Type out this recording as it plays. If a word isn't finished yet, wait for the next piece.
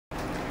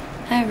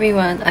Hi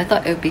everyone, I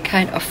thought it would be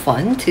kind of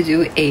fun to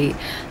do a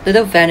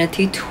little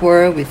vanity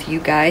tour with you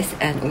guys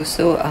and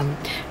also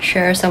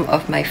share some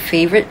of my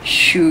favorite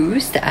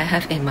shoes that I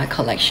have in my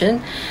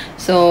collection.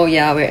 So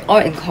yeah, we're all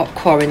in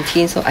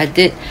quarantine, so I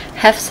did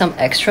have some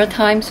extra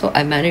time, so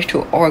I managed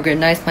to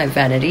organize my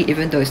vanity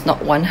even though it's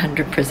not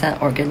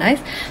 100%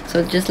 organized.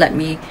 So just let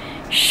me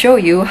show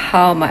you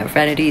how my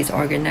vanity is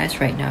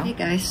organized right now. Hey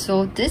guys,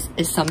 so this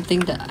is something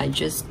that I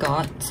just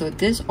got. So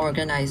this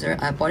organizer,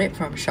 I bought it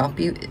from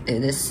Shopee.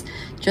 It is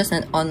just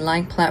an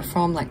online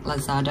platform like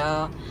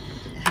Lazada.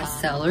 It has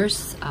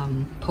sellers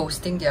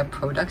posting their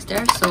products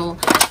there. So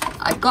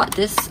I got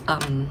this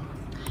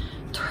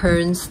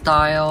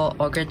turnstile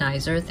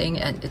organizer thing,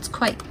 and it's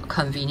quite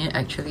convenient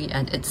actually,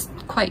 and it's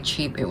quite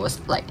cheap. It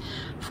was like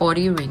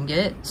 40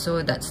 ringgit,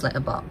 so that's like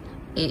about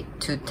 $8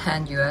 to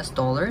 $10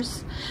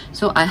 US.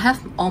 So I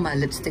have all my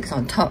lipsticks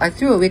on top. I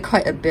threw away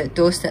quite a bit,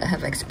 those that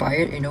have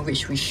expired, you know,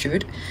 which we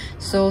should.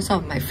 So some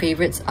of my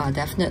favorites are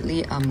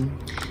definitely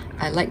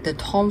I like the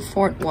Tom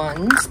Ford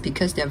ones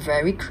because they're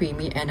very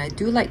creamy, and I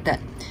do like that,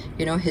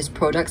 you know, his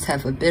products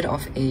have a bit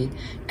of a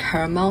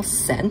caramel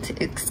scent.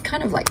 It's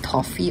kind of like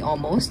toffee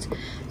almost.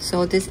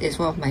 So this is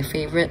one of my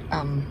favorite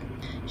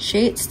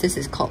shades. This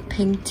is called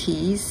Pink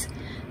Tease,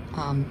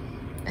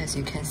 as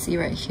you can see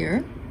right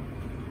here.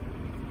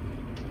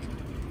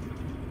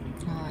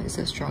 It's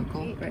a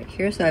struggle right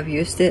here. So I've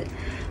used it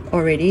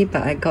already,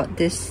 but I got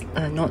this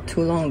not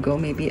too long ago,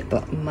 maybe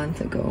about a month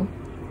ago,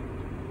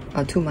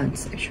 or 2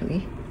 months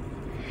actually.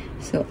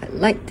 So I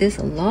like this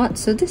a lot.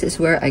 So this is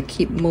where I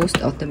keep most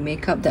of the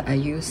makeup that I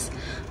use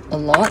a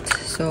lot.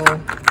 So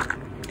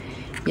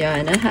yeah,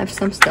 and I have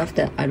some stuff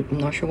that I'm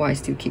not sure why I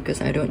still keep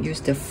because I don't use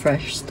the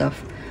fresh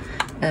stuff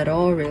at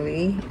all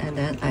really. And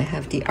then I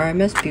have the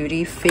RMS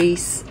Beauty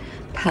face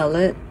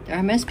palette, the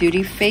RMS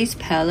Beauty face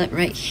palette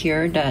right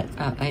here that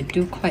I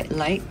do quite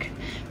like.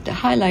 The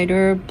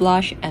highlighter,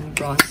 blush and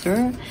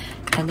bronzer.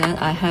 And then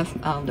I have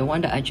the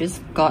one that I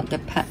just got, the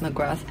Pat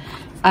McGrath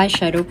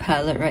eyeshadow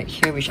palette right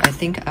here, which I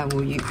think I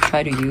will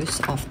try to use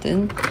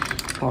often,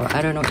 or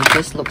I don't know, it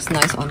just looks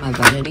nice on my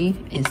vanity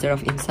instead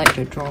of inside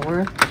the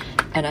drawer.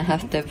 And I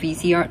have the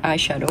VZ Art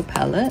eyeshadow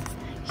palette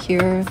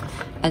here,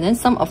 and then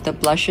some of the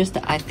blushes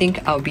that I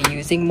think I'll be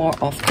using more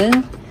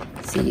often.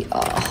 Let's see,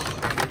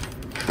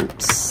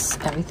 oops,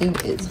 everything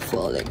is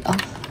falling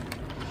off.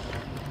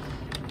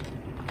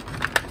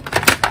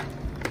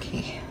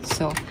 Okay,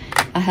 so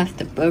I have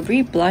the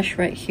Burberry blush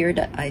right here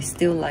that I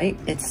still like.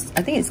 I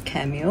think it's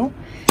Cameo,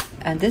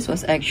 and this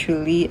was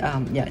actually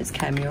yeah, it's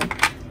Cameo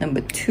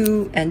number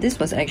 2, and this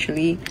was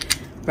actually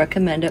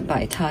recommended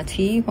by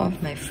Tati, one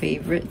of my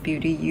favorite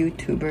beauty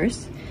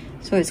YouTubers.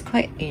 So it's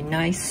quite a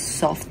nice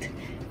soft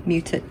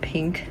muted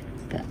pink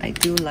that I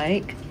do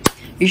like.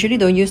 Usually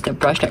don't use the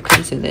brush that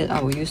comes with it.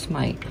 I will use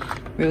my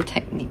Real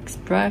Techniques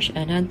brush,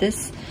 and then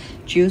this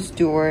Jill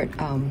Stewart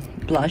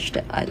blush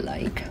that I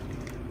like.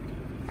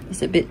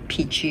 It's a bit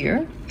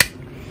peachier.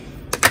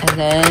 And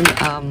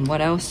then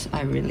what else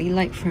I really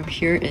like from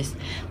here is,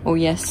 oh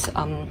yes,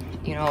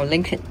 you know, I'll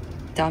link it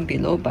down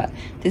below, but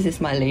this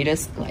is my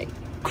latest like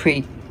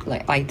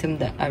item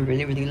that I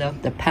really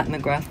love, the Pat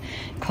McGrath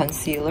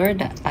concealer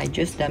that I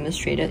just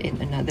demonstrated in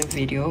another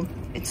video.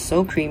 It's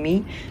so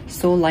creamy,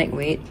 so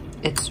lightweight.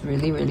 It's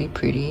really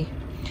pretty,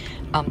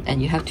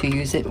 and you have to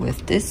use it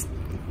with this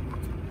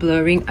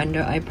blurring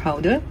under eye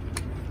powder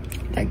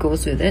that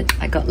goes with it.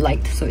 I got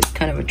light, so it's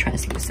kind of a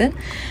translucent.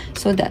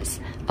 So that's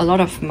a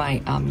lot of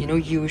my you know,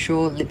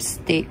 usual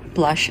lipstick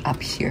blush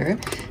up here.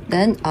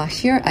 Then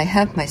here I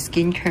have my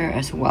skincare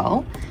as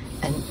well,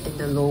 and in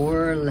the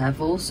lower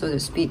level, so to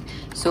speak.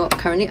 So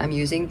currently I'm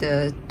using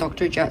the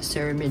Dr. Judd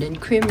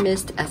Ceramidin Cream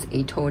Mist as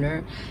a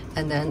toner,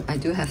 and then I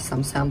do have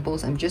some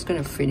samples. I'm just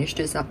going to finish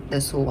this up, the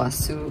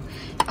Xoxo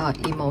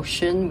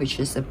Emotion, which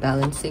is a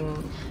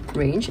balancing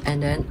range.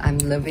 And then I'm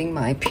loving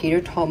my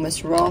Peter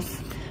Thomas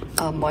Roth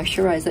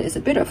moisturizer. It's a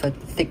bit of a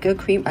thicker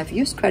cream. I've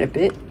used quite a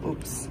bit.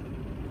 Oops.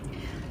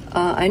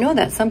 I know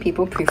that some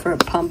people prefer a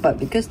pump, but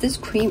because this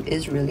cream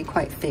is really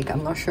quite thick,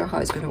 I'm not sure how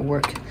it's going to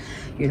work,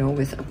 you know,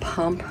 with a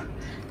pump.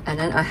 And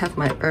then I have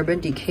my Urban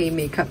Decay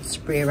makeup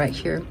spray right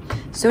here.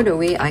 So the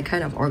way I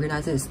kind of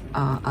organize this,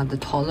 the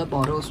taller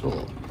bottles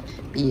will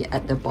be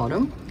at the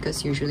bottom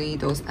because usually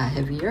those are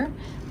heavier.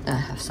 Then I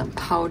have some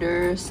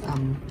powders,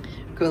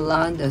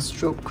 Guerlain, the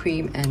stroke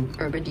cream, and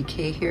Urban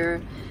Decay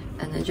here,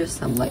 and then just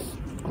some like,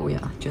 oh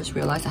yeah, just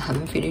realized I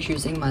haven't finished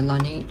using my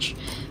Laneige,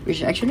 which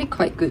is actually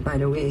quite good by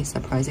the way,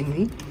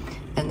 surprisingly.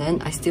 And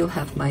then I still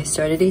have my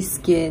Saturday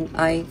Skin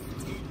eye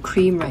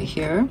cream right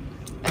here,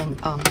 and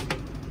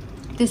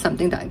this is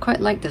something that I quite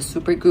like, the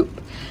Supergoop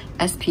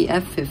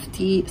SPF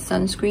 50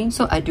 sunscreen.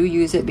 So I do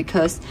use it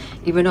because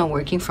even though I'm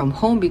working from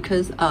home,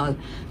 because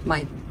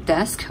my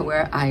desk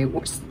where I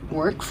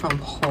work from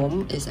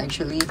home is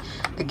actually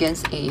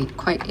against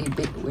quite a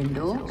big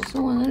window. I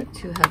also wanted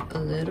to have a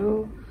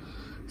little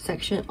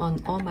section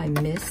on all my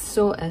mists.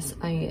 So as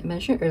I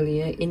mentioned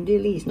earlier,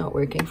 Indie is not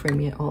working for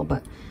me at all,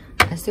 but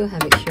I still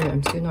have it here.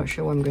 I'm still not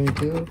sure what I'm going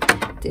to do.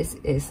 This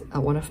is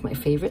one of my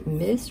favorite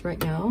mists right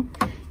now.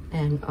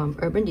 And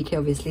Urban Decay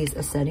obviously is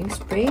a setting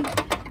spray.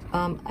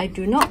 I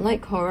do not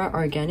like Cora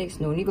Organics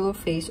No Need Glow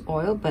Face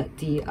Oil, but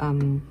the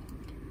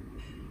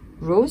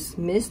Rose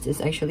Mist is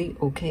actually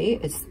okay.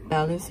 It's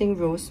Balancing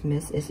Rose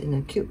Mist is in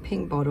a cute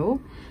pink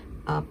bottle.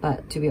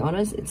 But to be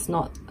honest, it's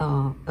not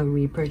a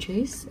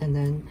repurchase. And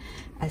then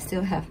I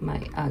still have my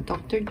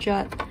Dr.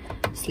 Judd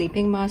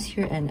sleeping mask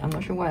here, and I'm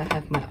not sure why I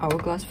have my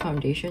Hourglass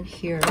foundation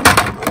here.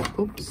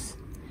 Oops.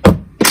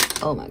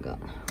 Oh my god.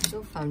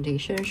 So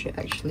foundation should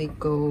actually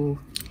go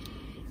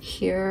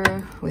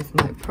here with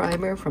my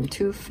primer from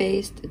Too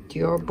Faced,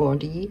 Dior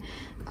Body,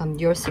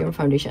 Dior Serum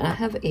Foundation. I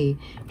have a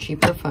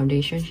cheaper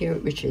foundation here,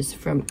 which is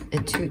from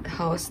Etude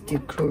House, the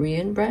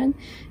Korean brand.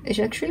 It's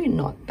actually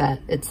not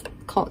bad. It's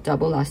called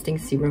Double Lasting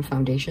Serum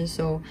Foundation.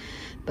 So,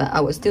 but I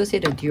would still say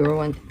the Dior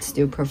one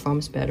still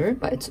performs better,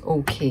 but it's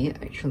okay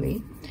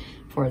actually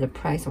for the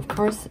price, of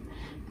course.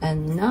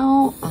 And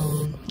now,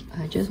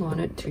 I just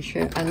wanted to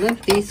share. I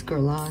love these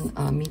Guerlain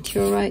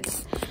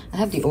meteorites. I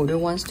have the older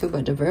ones too,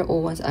 but the very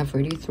old ones I've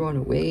already thrown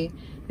away.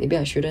 Maybe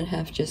I should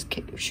have just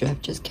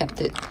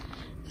kept it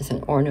as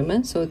an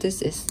ornament. So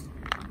this is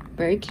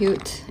very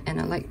cute,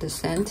 and I like the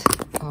scent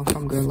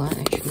from Guerlain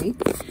actually.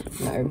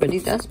 Not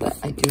everybody does, but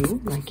I do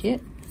like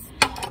it.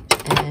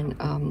 And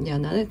yeah,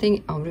 another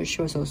thing I want to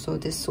show is also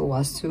this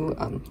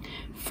Xoxo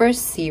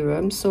first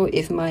serum. So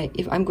if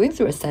I'm going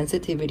through a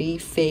sensitivity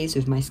phase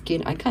with my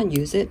skin, I can't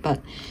use it,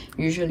 but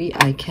usually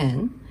I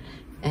can.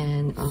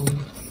 And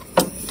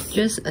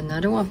just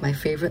another one of my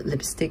favorite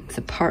lipsticks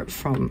apart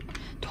from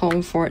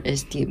Tom Ford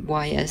is the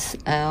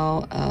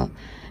YSL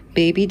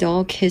Baby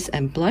Doll Kiss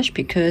and Blush,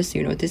 because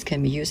you know this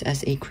can be used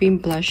as a cream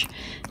blush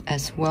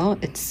as well.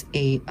 It's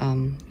a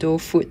doe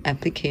foot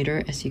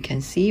applicator, as you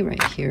can see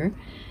right here.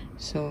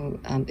 So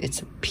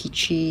it's a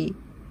peachy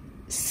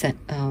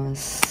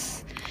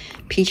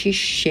peachy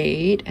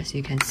shade, as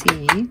you can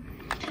see.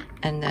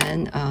 And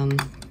then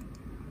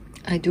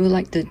I do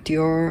like the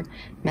Dior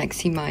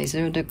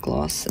Maximizer, the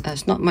gloss.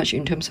 It's not much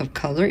in terms of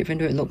color, even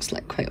though it looks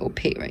like quite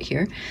opaque right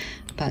here.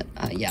 But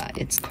yeah,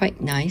 it's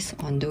quite nice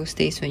on those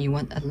days when you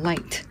want a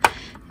light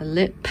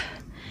lip.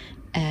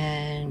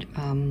 And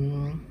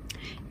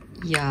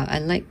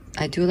yeah,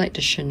 I do like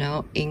the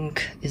Chanel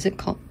Ink. Is it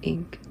called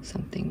Ink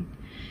something?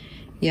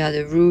 Yeah,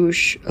 the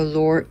Rouge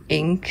Allure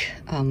Ink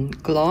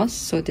gloss.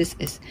 So this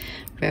is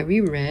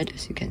very red,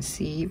 as you can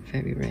see,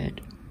 very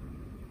red.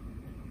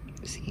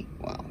 See,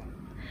 wow.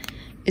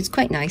 It's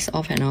quite nice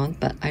off and on,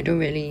 but I don't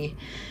really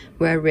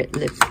wear red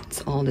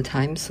lips all the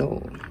time.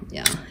 So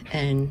yeah,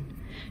 and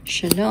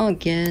Chanel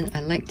again,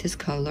 I like this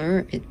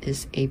color. It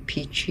is a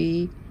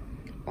peachy,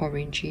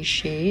 orangey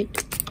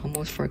shade.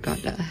 Almost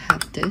forgot that I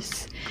have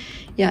this.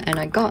 Yeah, and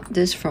I got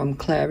this from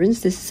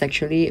Clarins. This is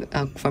actually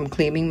from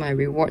Claiming My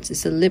Rewards.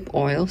 It's a lip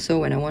oil, so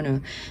when I want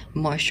to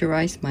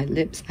moisturize my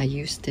lips, I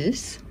use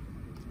this.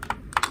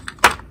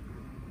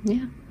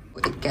 Yeah,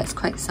 it gets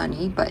quite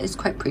sunny, but it's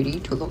quite pretty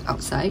to look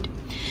outside.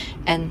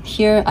 And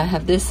here I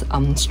have this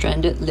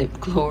stranded lip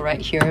glow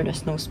right here.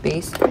 There's no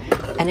space.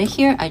 And then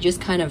here I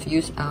just kind of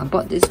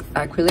bought this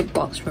acrylic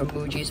box from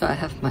Muji. So I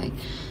have my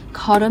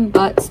cotton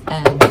buds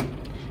and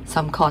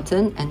some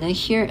cotton. And then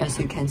here, as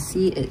you can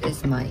see, it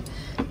is my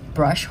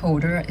brush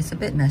holder. It's a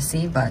bit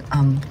messy, but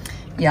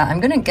yeah, I'm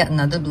gonna get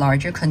another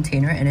larger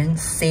container and then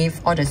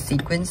save all the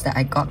sequins that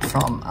I got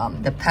from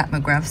the Pat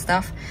McGrath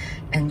stuff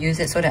and use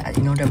it so that,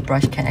 you know, the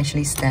brush can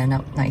actually stand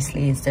up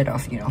nicely instead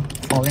of, you know,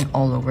 falling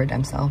all over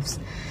themselves.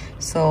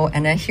 So,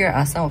 and then here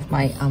are some of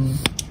my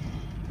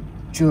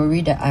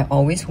jewelry that I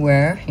always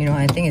wear. You know,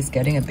 I think it's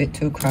getting a bit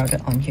too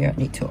crowded on here. I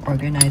need to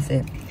organize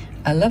it.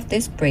 I love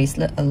this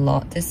bracelet a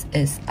lot. This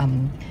is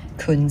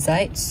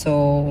kunzite.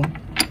 So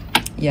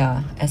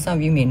yeah, as some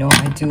of you may know,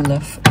 I do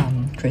love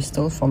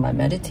crystals for my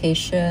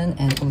meditation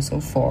and also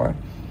for,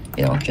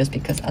 you know, just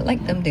because I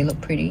like them, they look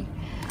pretty.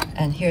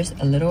 And here's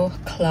a little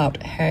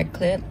cloud hair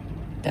clip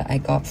that I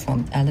got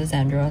from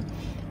Alexandra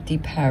de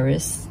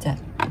Paris that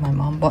my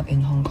mom bought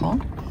in Hong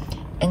Kong.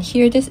 And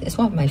here, this is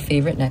one of my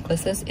favorite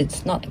necklaces.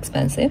 It's not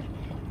expensive.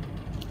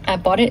 I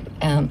bought it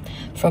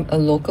from a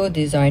local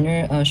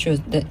designer. She was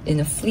in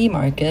a flea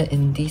market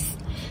in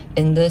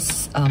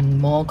this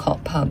mall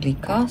called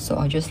Publica. So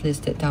I'll just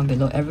list it down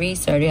below. Every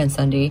Saturday and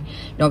Sunday,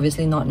 and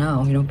obviously not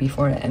now, you know,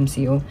 before the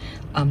MCO,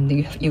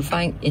 you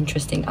find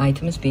interesting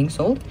items being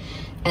sold.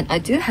 And I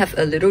do have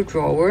a little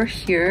drawer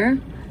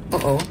here.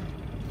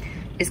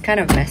 It's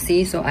kind of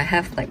messy, so I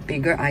have like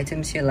bigger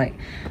items here, like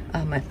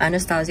my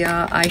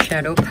Anastasia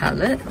eyeshadow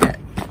palette that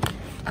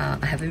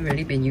I haven't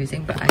really been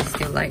using, but I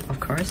still like, of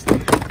course.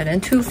 And then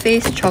Too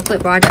Faced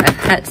chocolate bar that I've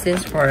had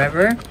since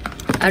forever.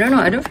 I don't know,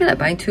 I don't feel like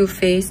buying Too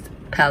Faced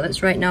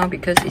palettes right now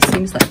because it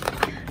seems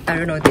like, I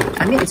don't know,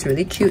 I mean, it's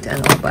really cute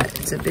and all, but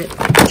it's a bit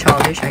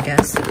childish, I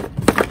guess.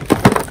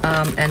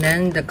 And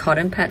then the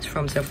cotton pads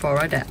from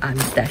Sephora that I'm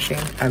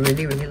stashing. I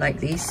really like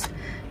these.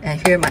 And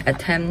here are my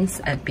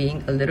attempts at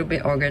being a little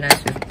bit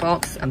organized with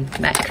box,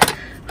 MAC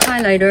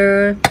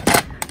highlighter,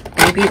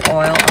 baby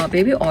oil.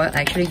 Baby oil,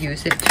 I actually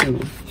use it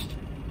to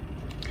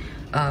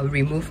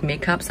remove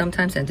makeup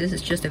sometimes, and this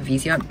is just a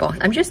VCR box.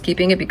 I'm just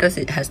keeping it because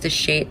it has the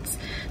shades,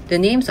 the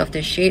names of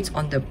the shades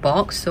on the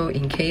box, so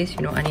in case,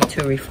 you know, I need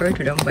to refer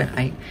to them when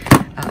I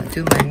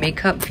do my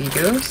makeup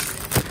videos.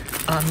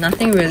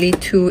 Nothing really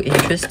too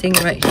interesting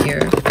right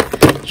here,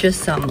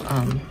 just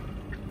some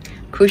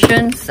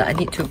cushions that I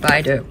need to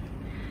buy the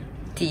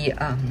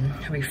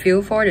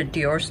refill for, the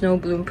Dior Snow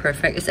Bloom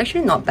Perfect. It's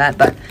actually not bad,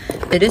 but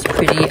it is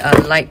pretty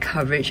light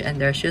coverage,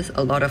 and there's just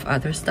a lot of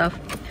other stuff.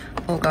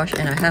 Oh gosh,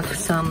 and I have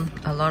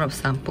a lot of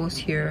samples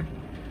here.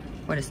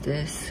 What is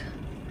this?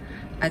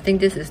 I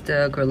think this is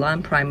the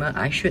Guerlain primer.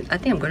 I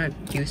think I'm gonna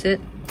use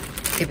it.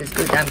 If it's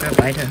good, then I'm gonna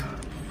buy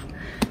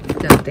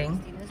the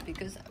thing.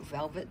 Because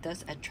velvet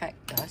does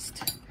attract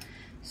dust.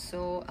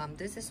 So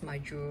this is my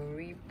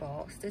jewelry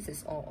box. This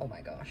is all, oh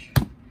my gosh,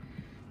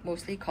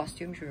 mostly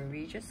costume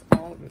jewelry, just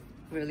all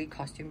really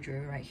costume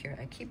jewelry right here.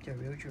 I keep the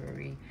real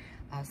jewelry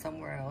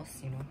somewhere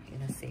else, you know,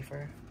 in a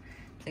safer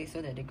place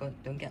so that they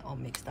don't get all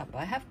mixed up. But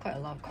I have quite a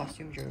lot of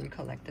costume jewelry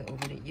collected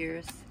over the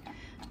years.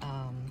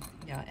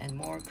 Yeah, and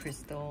more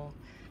crystal.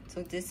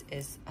 So this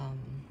is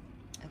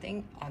I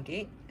think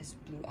agate, is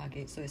blue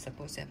agate, so it's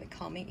supposed to have a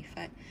calming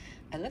effect.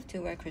 I love to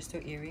wear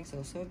crystal earrings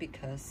also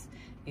because,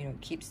 you know,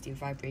 it keeps the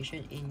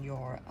vibration in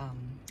your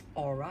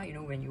aura, you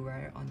know, when you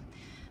wear it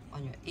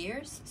on your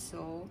ears.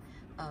 So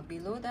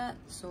below that,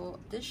 so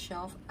this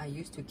shelf I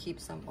used to keep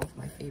some of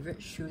my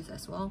favorite shoes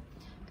as well.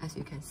 As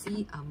you can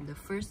see, the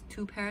first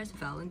two pairs,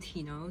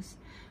 Valentinos,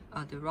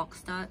 the rock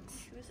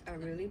studs. Shoes are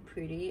really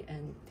pretty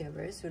and they're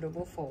very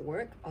suitable for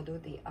work, although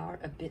they are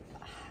a bit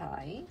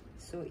high.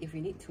 So if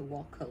you need to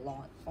walk a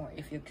lot or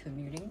if you're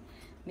commuting,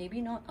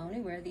 maybe not. I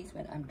only wear these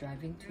when I'm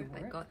driving to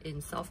work. I got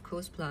in South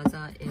Coast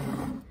Plaza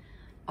in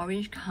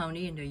Orange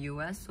County in the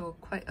US, so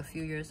quite a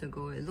few years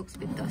ago. It looks a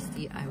bit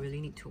dusty. I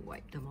really need to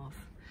wipe them off.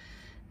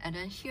 And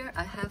then here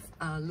I have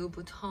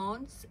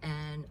Louboutins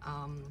and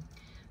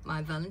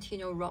my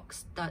Valentino rock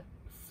stud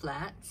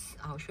flats.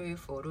 I'll show you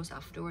photos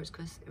afterwards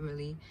because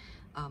really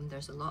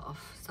there's a lot of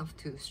stuff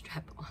to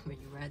strap on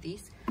when you wear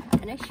these.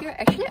 And then here,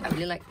 actually I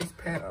really like this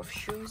pair of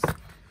shoes.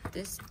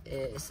 This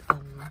is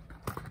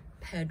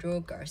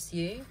Pedro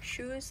Garcia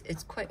shoes.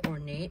 It's quite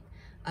ornate.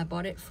 I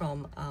bought it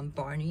from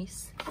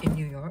Barney's in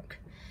New York.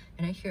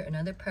 And then here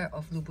another pair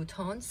of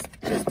Louboutins,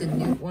 just the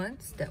nude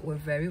ones that were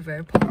very,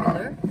 very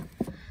popular.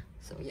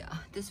 So yeah,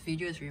 this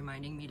video is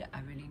reminding me that I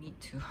really need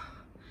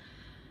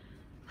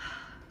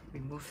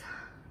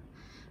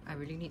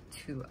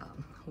to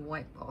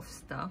wipe off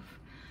stuff.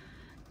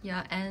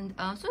 Yeah, and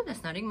so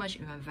there's nothing much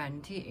in my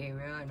vanity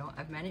area. You know,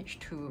 I've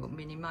managed to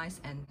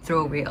minimize and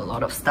throw away a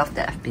lot of stuff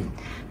that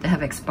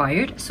have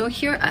expired. So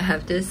here I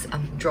have this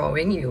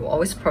drawing. You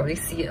always probably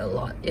see it a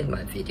lot in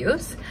my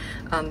videos.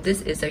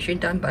 This is actually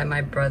done by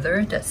my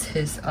brother. That's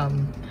his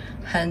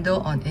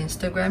handle on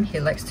Instagram. He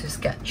likes to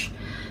sketch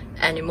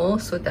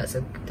animals, so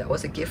that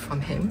was a gift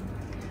from him.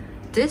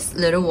 This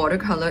little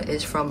watercolor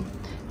is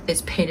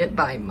painted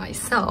by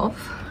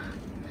myself.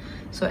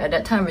 So at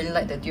that time I really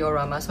liked the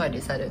diorama, so I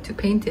decided to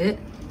paint it.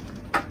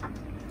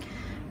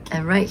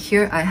 And right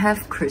here I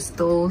have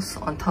crystals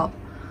on top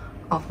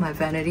of my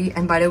vanity.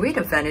 And by the way,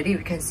 the vanity, you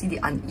can see the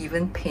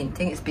uneven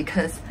painting is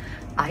because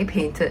I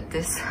painted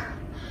this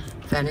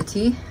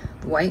vanity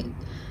white.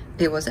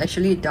 It was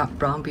actually dark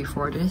brown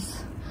before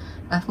this.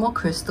 I have more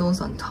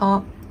crystals on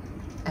top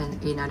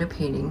and another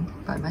painting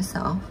by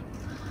myself.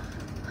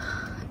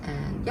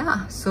 And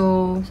yeah,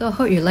 so I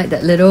hope you like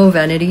that little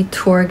vanity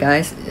tour,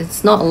 guys.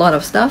 It's not a lot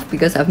of stuff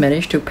because I've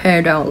managed to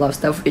pare down a lot of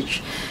stuff,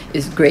 which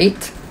is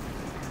great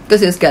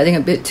because it's getting a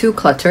bit too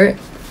cluttered.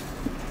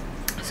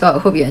 So I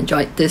hope you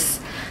enjoyed this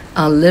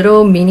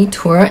little mini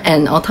tour,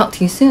 and I'll talk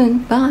to you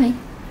soon. Bye.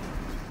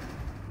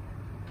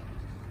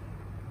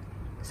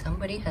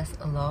 Somebody has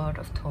a lot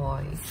of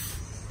toys.